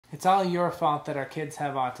It's all your fault that our kids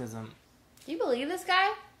have autism. Do you believe this guy?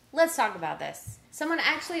 Let's talk about this. Someone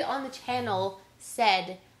actually on the channel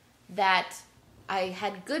said that I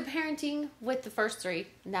had good parenting with the first 3,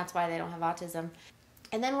 and that's why they don't have autism.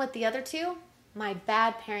 And then with the other 2, my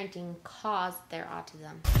bad parenting caused their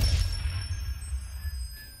autism.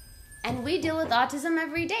 And we deal with autism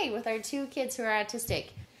every day with our 2 kids who are autistic.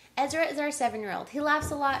 Ezra is our 7-year-old. He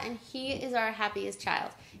laughs a lot, and he is our happiest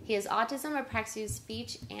child. He has autism, apraxia of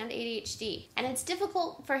speech, and ADHD. And it's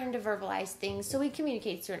difficult for him to verbalize things, so he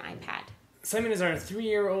communicates through an iPad. Simon is our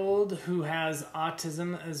 3-year-old who has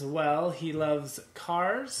autism as well. He loves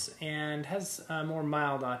cars and has more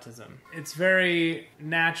mild autism. It's very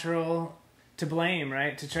natural to blame,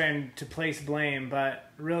 right? To try and to place blame,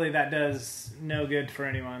 but really that does no good for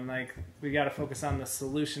anyone. Like, we got to focus on the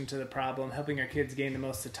solution to the problem, helping our kids gain the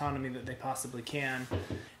most autonomy that they possibly can.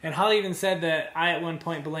 And Holly even said that I at one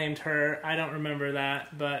point blamed her. I don't remember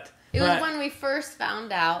that, but... It was when we first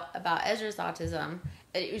found out about Ezra's autism.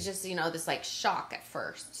 It was just, this like shock at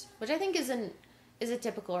first, which I think is a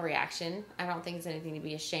typical reaction. I don't think it's anything to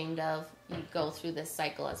be ashamed of. You go through this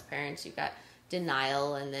cycle as parents. You've got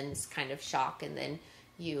denial, and then it's kind of shock, and then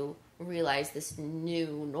you realize this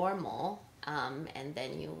new normal, and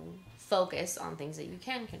then you focus on things that you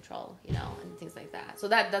can control, and things like that. So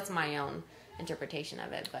that's my own interpretation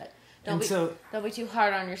of it, but don't be too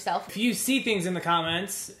hard on yourself. If you see things in the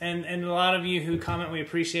comments, and a lot of you who comment, we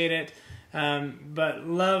appreciate it, but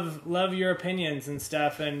love your opinions and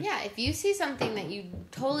stuff. And yeah, if you see something that you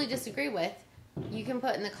totally disagree with, you can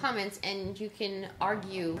put in the comments, and you can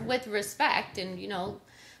argue with respect, and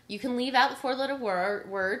you can leave out the 4-letter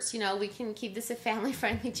words. We can keep this a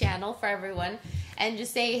family-friendly channel for everyone, and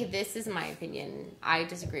just say, this is my opinion, I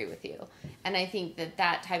disagree with you. And I think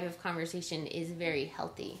that type of conversation is very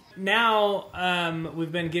healthy. Now,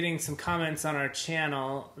 we've been getting some comments on our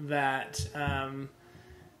channel that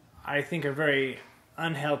I think are very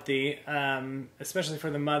unhealthy, especially for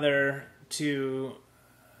the mother to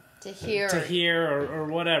hear or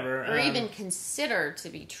whatever. Or even consider to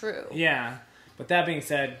be true. Yeah. But that being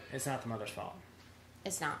said, it's not the mother's fault.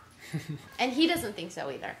 It's not. And he doesn't think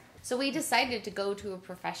so either. So we decided to go to a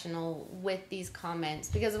professional with these comments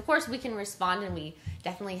because, of course, we can respond, and we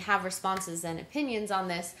definitely have responses and opinions on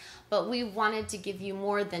this, but we wanted to give you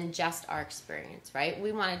more than just our experience, right?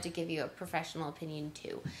 We wanted to give you a professional opinion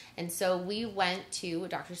too. And so we went to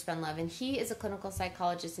Dr. Spendlove, and he is a clinical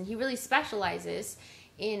psychologist, and he really specializes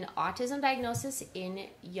in autism diagnosis in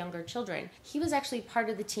younger children. He was actually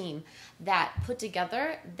part of the team that put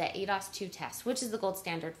together the ADOS-2 test, which is the gold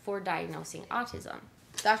standard for diagnosing autism.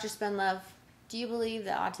 Dr. Spendlove, do you believe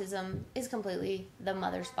that autism is completely the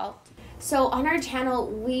mother's fault? So on our channel,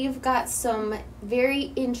 we've got some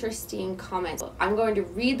very interesting comments. I'm going to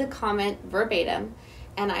read the comment verbatim,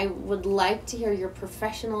 and I would like to hear your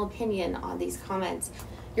professional opinion on these comments.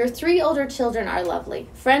 Your 3 older children are lovely,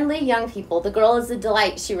 friendly young people. The girl is a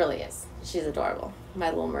delight. She really is. She's adorable, my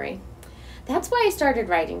little Marie. That's why I started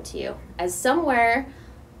writing to you. As somewhere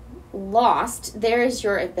lost, there is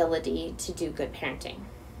your ability to do good parenting.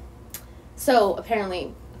 So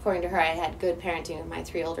apparently, according to her, I had good parenting with my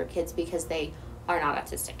 3 older kids because they are not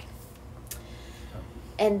autistic.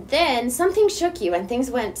 And then something shook you and things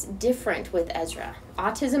went different with Ezra.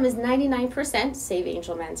 Autism is 99%, save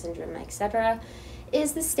Angelman syndrome, etc.,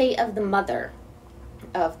 is the state of the mother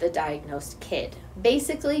of the diagnosed kid.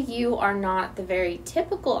 Basically, you are not the very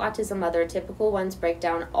typical autism mother. Typical ones break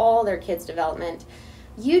down all their kids' development.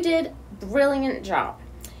 You did a brilliant job.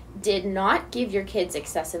 Did not give your kids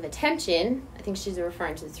excessive attention. I think she's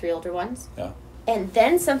referring to the 3 older ones. Yeah. And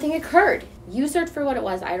then something occurred. You searched for what it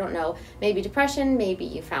was. I don't know. Maybe depression. Maybe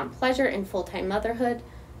you found pleasure in full-time motherhood.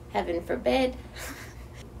 Heaven forbid.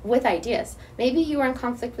 With ideas. Maybe you were in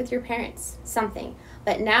conflict with your parents. Something.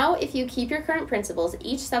 But now, if you keep your current principles,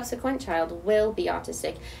 each subsequent child will be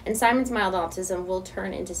autistic, and Simon's mild autism will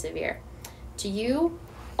turn into severe. To you,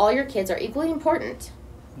 all your kids are equally important.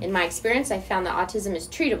 In my experience, I found that autism is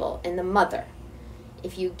treatable in the mother.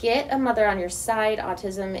 If you get a mother on your side,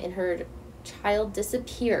 autism in her child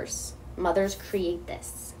disappears. Mothers create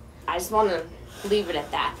this. I just want to leave it at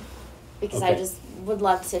that, because I just would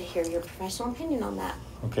love to hear your professional opinion on that.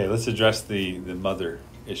 Okay, let's address the mother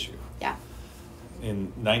issue. Yeah.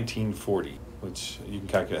 In 1940, which you can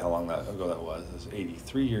calculate how long ago that was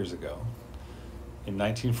 83 years ago. In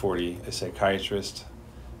 1940, a psychiatrist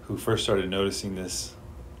who first started noticing this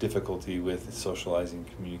difficulty with socializing,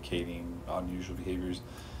 communicating, unusual behaviors,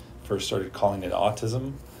 first started calling it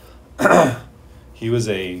autism. He was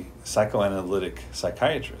a psychoanalytic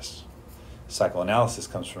psychiatrist. Psychoanalysis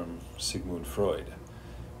comes from Sigmund Freud,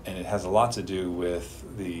 And it has a lot to do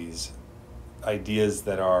with these ideas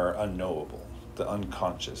that are unknowable, the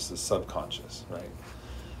unconscious, the subconscious, right?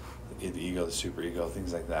 The ego, the superego,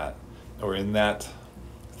 things like that. Or in that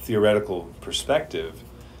theoretical perspective,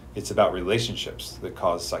 it's about relationships that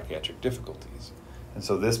cause psychiatric difficulties. And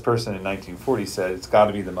so this person in 1940 said it's got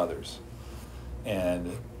to be the mothers.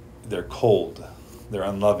 And they're cold, they're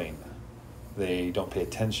unloving, they don't pay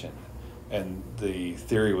attention. And the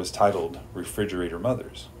theory was titled Refrigerator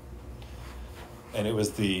Mothers. And it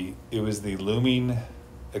was the looming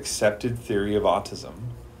accepted theory of autism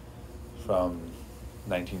from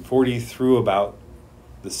 1940 through about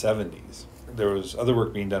the 70s. There was other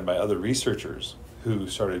work being done by other researchers who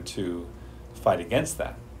started to fight against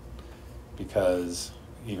that, because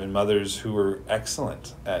even mothers who were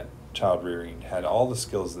excellent at child rearing, had all the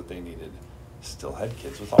skills that they needed, still had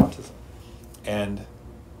kids with autism. And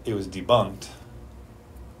it was debunked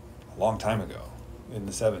a long time ago, in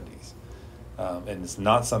the 70s. And it's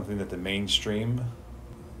not something that the mainstream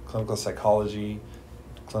clinical psychology,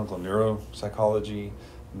 clinical neuropsychology,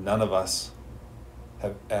 none of us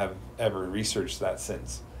have ever researched that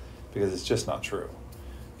since, because it's just not true.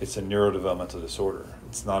 It's a neurodevelopmental disorder.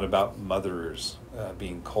 It's not about mothers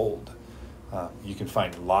being cold. You can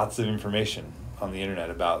find lots of information on the internet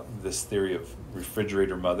about this theory of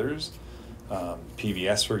refrigerator mothers.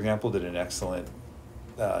 PBS, for example, did an excellent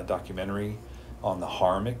documentary on the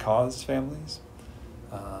harm it caused families,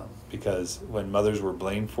 because when mothers were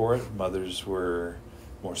blamed for it, mothers were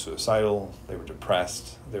more suicidal, they were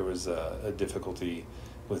depressed, there was a difficulty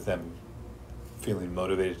with them feeling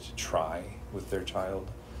motivated to try with their child.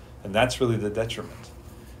 And that's really the detriment.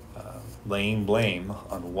 Laying blame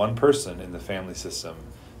on one person in the family system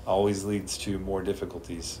always leads to more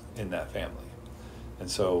difficulties in that family. And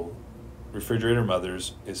so refrigerator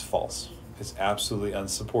mothers is false. It's absolutely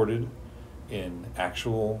unsupported in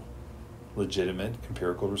actual, legitimate,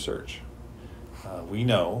 empirical research. We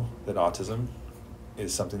know that autism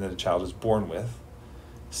is something that a child is born with.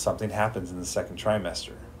 Something happens in the second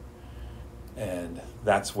trimester. And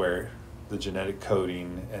that's where the genetic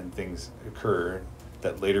coding and things occur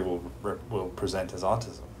that later will present as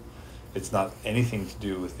autism. It's not anything to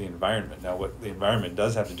do with the environment. Now, what the environment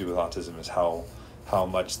does have to do with autism is how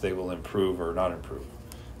much they will improve or not improve.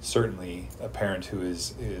 Certainly, a parent who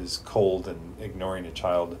is cold and ignoring a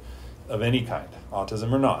child of any kind,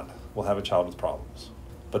 autism or not, will have a child with problems.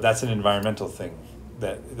 But that's an environmental thing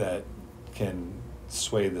that can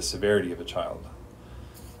sway the severity of a child.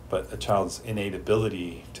 But a child's innate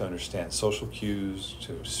ability to understand social cues,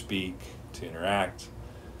 to speak, to interact,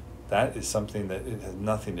 that is something that it has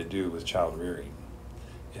nothing to do with child rearing.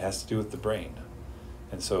 It has to do with the brain.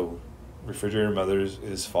 And so refrigerator mothers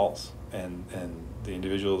is false. And the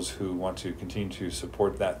individuals who want to continue to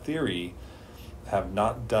support that theory have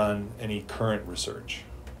not done any current research.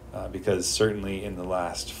 Because certainly in the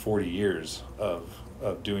last 40 years of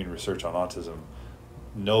doing research on autism,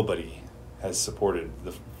 nobody has supported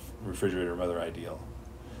the refrigerator mother ideal.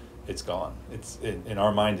 It's gone. It's in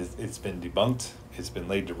our mind. It's been debunked. It's been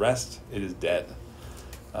laid to rest. It is dead.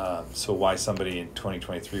 So why somebody in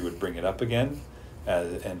 2023 would bring it up again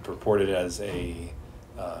and purport it as a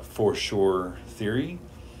for sure theory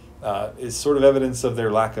is sort of evidence of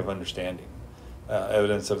their lack of understanding,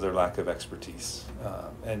 evidence of their lack of expertise,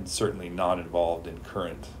 and certainly not involved in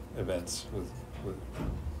current events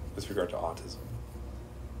with regard to autism.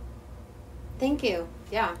 Thank you.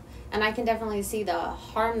 Yeah. And I can definitely see the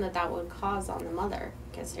harm that would cause on the mother,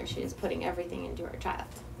 because here she is putting everything into her child.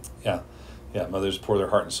 Yeah. Mothers pour their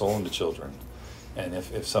heart and soul into children. And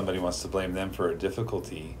if somebody wants to blame them for a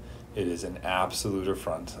difficulty, it is an absolute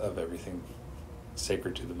affront of everything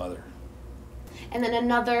sacred to the mother. And then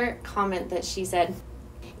another comment that she said,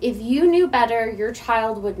 if you knew better, your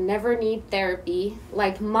child would never need therapy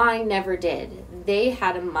like mine never did. They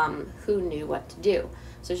had a mom who knew what to do.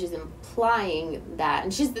 So she's implying that,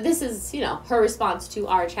 and this is, her response to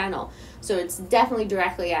our channel. So it's definitely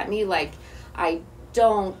directly at me, like, I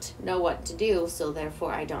don't know what to do, so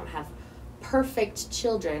therefore I don't have perfect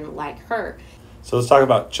children like her. So let's talk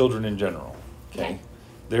about children in general, okay?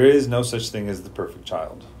 There is no such thing as the perfect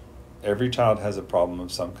child. Every child has a problem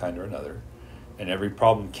of some kind or another, and every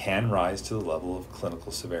problem can rise to the level of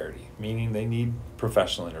clinical severity, meaning they need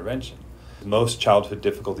professional intervention. Most childhood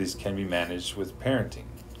difficulties can be managed with parenting,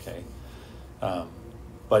 okay?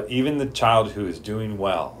 But even the child who is doing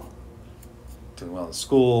well in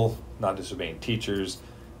school, not disobeying teachers,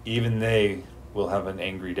 even they will have an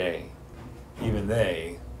angry day. Even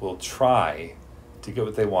they will try to get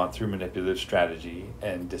what they want through manipulative strategy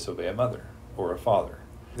and disobey a mother or a father.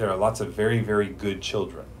 There are lots of very, very good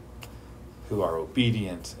children who are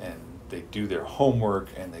obedient and they do their homework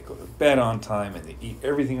and they go to bed on time and they eat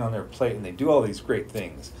everything on their plate and they do all these great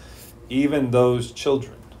things, even those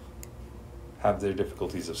children have their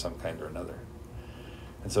difficulties of some kind or another.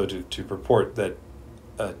 And so to purport that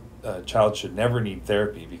a child should never need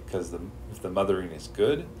therapy because if the mothering is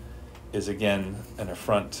good is again an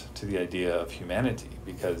affront to the idea of humanity,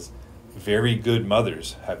 because very good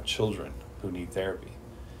mothers have children who need therapy,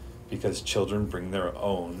 because children bring their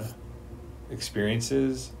own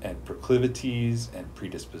experiences and proclivities and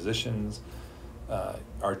predispositions.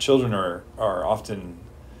 Our children are often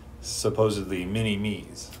supposedly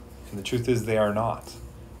mini-me's, and the truth is they are not.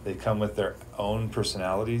 They come with their own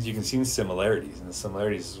personalities. You can see similarities, and the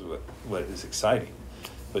similarities is what is exciting.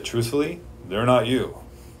 But truthfully, they're not you.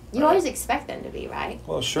 You always expect them to be, right?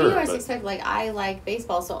 Well, sure. You always expect, like, I like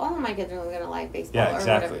baseball, so all of my kids are going to like baseball. Yeah,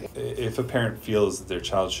 exactly. Or whatever. If a parent feels that their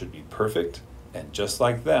child should be perfect and just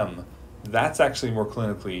like them, that's actually more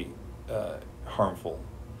clinically harmful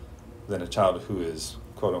than a child who is,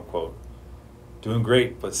 quote unquote, doing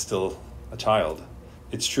great but still a child.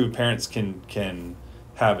 It's true, parents can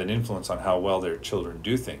have an influence on how well their children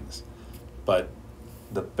do things, but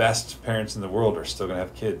the best parents in the world are still going to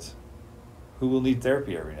have kids who will need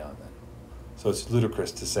therapy every now and then. So it's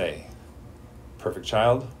ludicrous to say perfect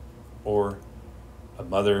child or a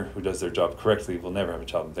mother who does their job correctly will never have a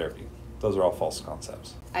child in therapy. Those are all false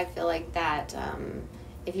concepts. I feel like that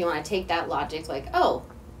if you want to take that logic, like, oh,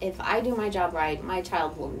 if I do my job right, my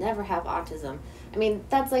child will never have autism. I mean,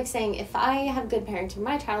 that's like saying if I have good parenting,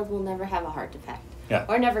 my child will never have a heart defect. Yeah.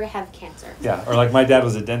 Or never have cancer. Yeah, or like my dad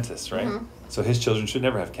was a dentist, right? Mm-hmm. So his children should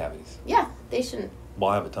never have cavities. Yeah, they shouldn't.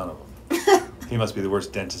 Well, I have a ton of them. He must be the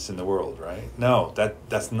worst dentist in the world, right? No,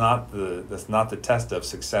 that's not the test of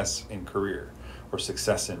success in career or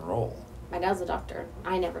success in role. My dad's a doctor.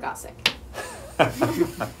 I never got sick.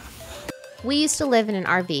 We used to live in an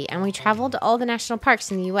RV, and we traveled to all the national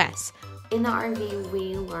parks in the U.S. In the RV,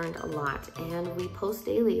 we learned a lot, and we post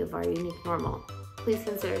daily of our unique normal. Please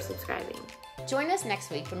consider subscribing. Join us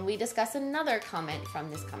next week when we discuss another comment from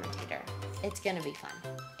this commentator. It's going to be fun.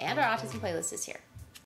 And our autism playlist is here.